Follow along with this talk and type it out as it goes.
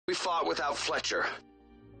fought without Fletcher.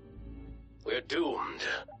 We're doomed.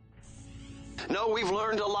 No, we've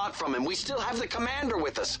learned a lot from him. We still have the commander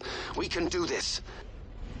with us. We can do this.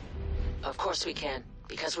 Of course we can,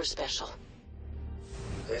 because we're special.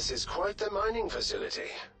 This is quite the mining facility.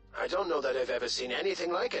 I don't know that I've ever seen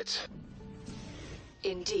anything like it.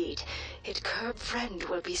 Indeed. It curb friend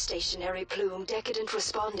will be stationary plume, decadent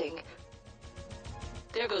responding.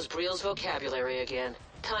 There goes Briel's vocabulary again.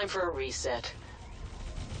 Time for a reset.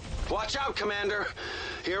 Watch out, Commander.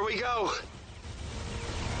 Here we go.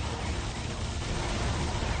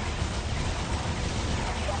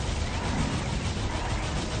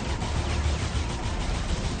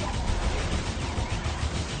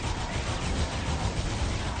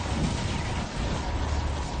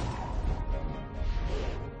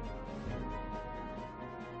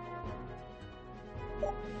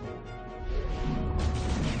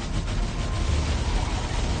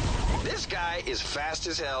 This guy is fast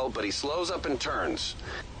as hell, but he slows up and turns.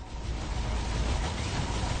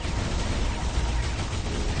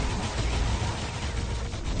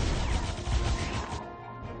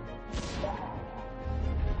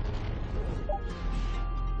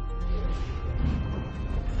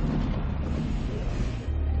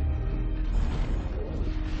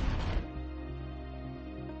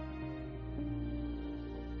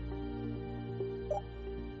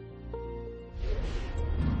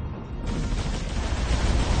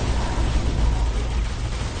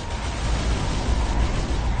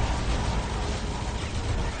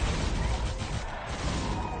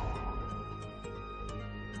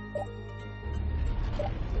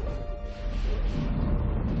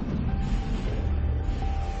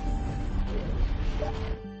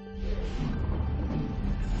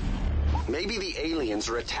 Maybe the aliens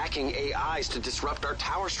are attacking AIs to disrupt our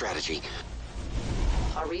tower strategy.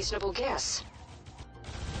 A reasonable guess.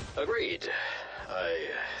 Agreed, I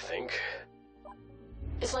think.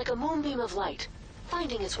 It's like a moonbeam of light,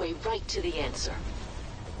 finding its way right to the answer.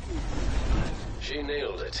 She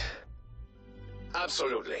nailed it.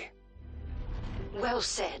 Absolutely. Well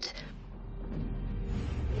said.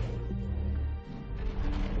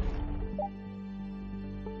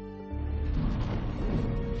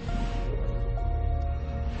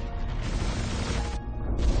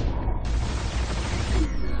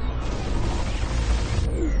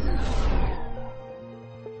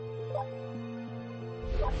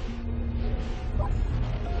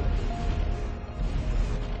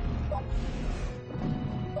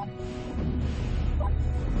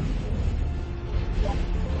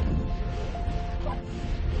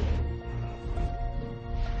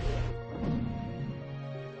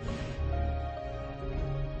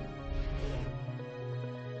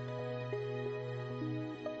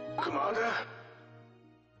 Commander?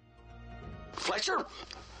 Fletcher?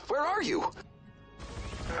 Where are you?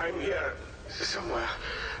 I'm here somewhere.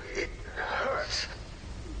 It hurts.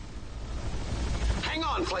 Hang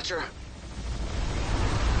on, Fletcher.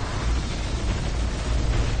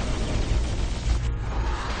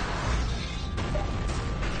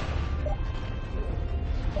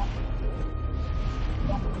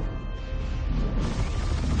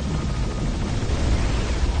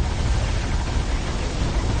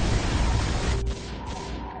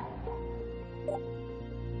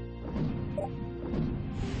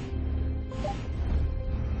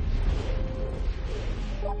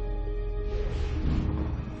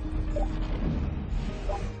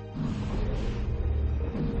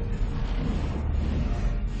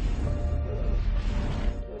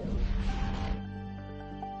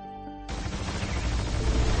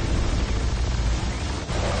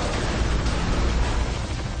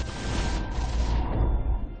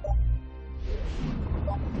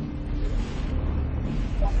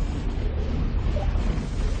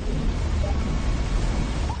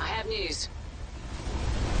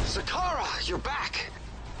 You're back!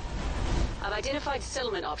 I've identified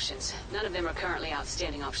settlement options. None of them are currently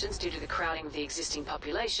outstanding options due to the crowding of the existing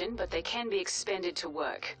population, but they can be expended to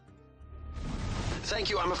work. Thank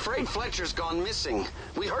you. I'm afraid Fletcher's gone missing.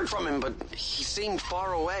 We heard from him, but he seemed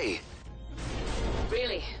far away.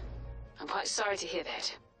 Really? I'm quite sorry to hear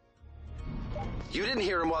that. You didn't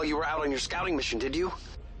hear him while you were out on your scouting mission, did you?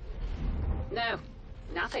 No,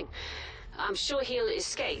 nothing. I'm sure he'll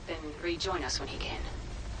escape and rejoin us when he can.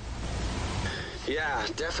 Yeah,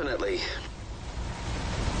 definitely.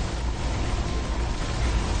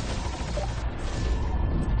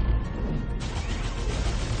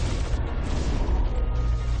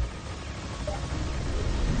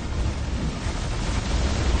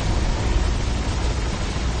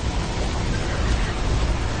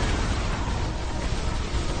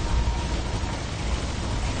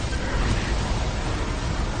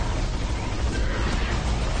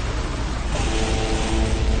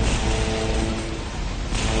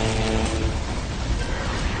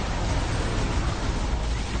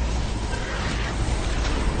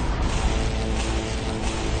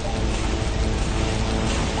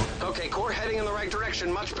 the right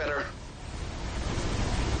direction much better.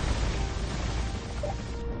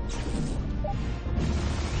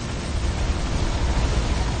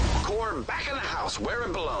 Core back in the house where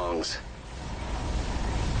it belongs.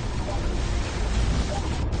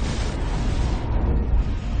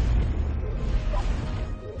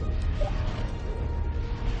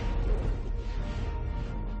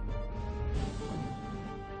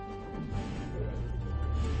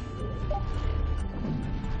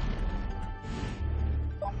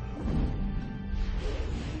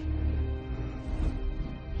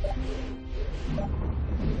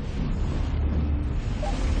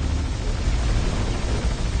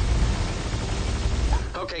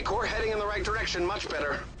 Okay, core heading in the right direction much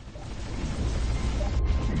better.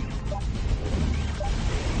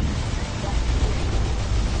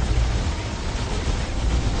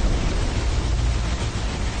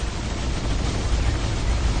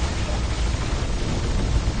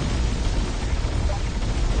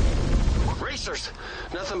 Racers!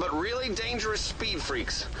 Nothing but really dangerous speed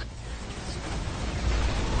freaks.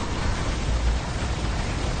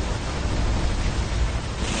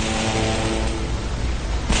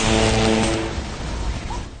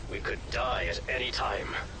 Die at any time.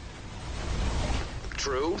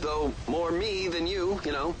 True, though more me than you,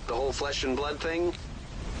 the whole flesh and blood thing.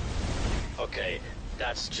 Okay,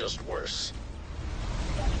 that's just worse.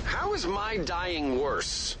 How is my dying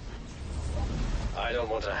worse? I don't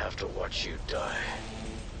want to have to watch you die.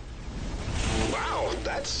 Wow,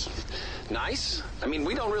 that's nice. I mean,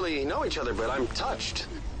 we don't really know each other, but I'm touched.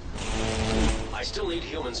 I still need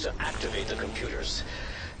humans to activate the computers.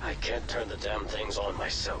 I can't turn the damn things on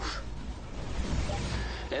myself.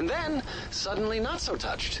 And then, suddenly not so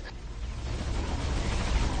touched.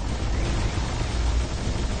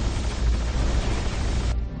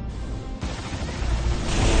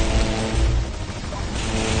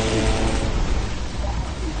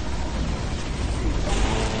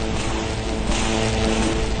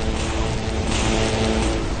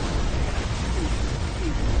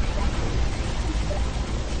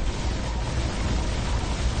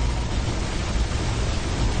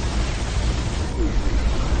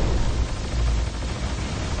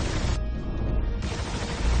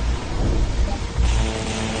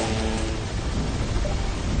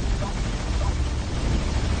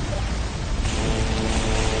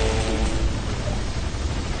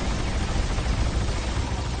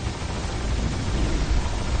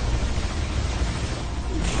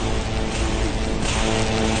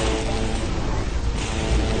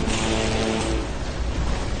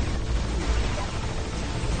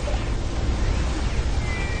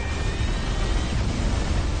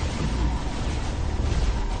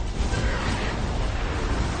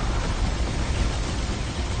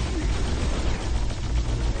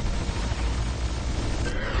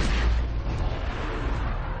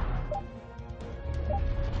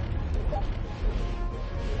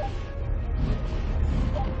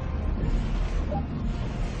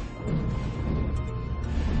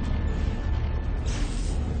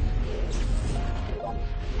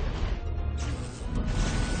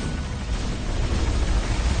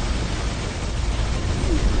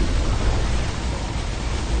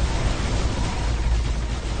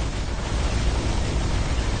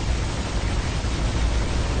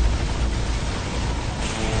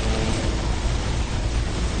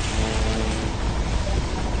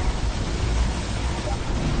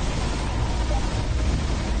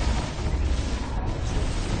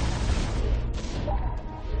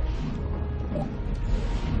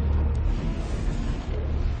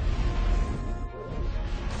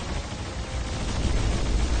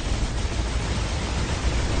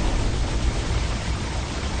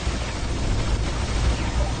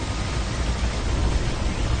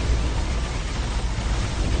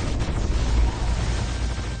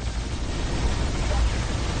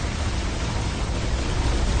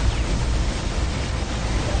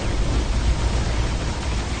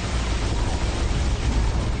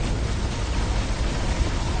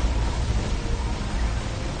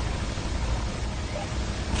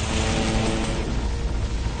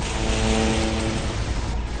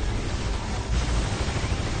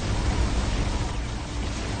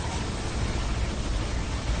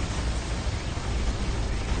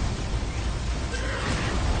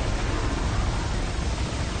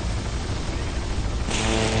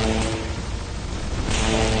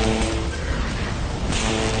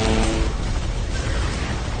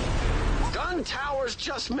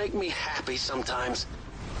 Just make me happy sometimes.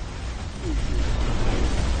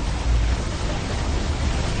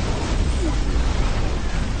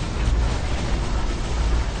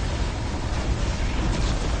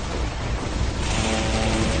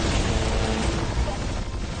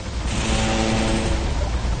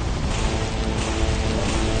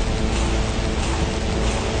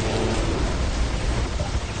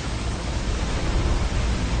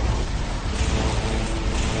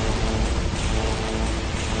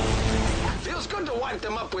 light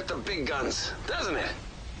them up with the big guns, doesn't it?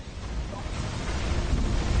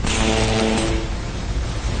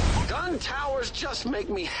 Gun towers just make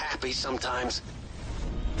me happy sometimes.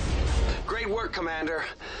 Great work, Commander.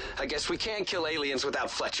 I guess we can't kill aliens without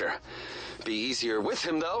Fletcher. Be easier with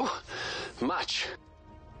him, though. Much.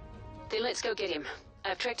 Then let's go get him.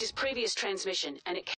 I've tracked his previous transmission, and it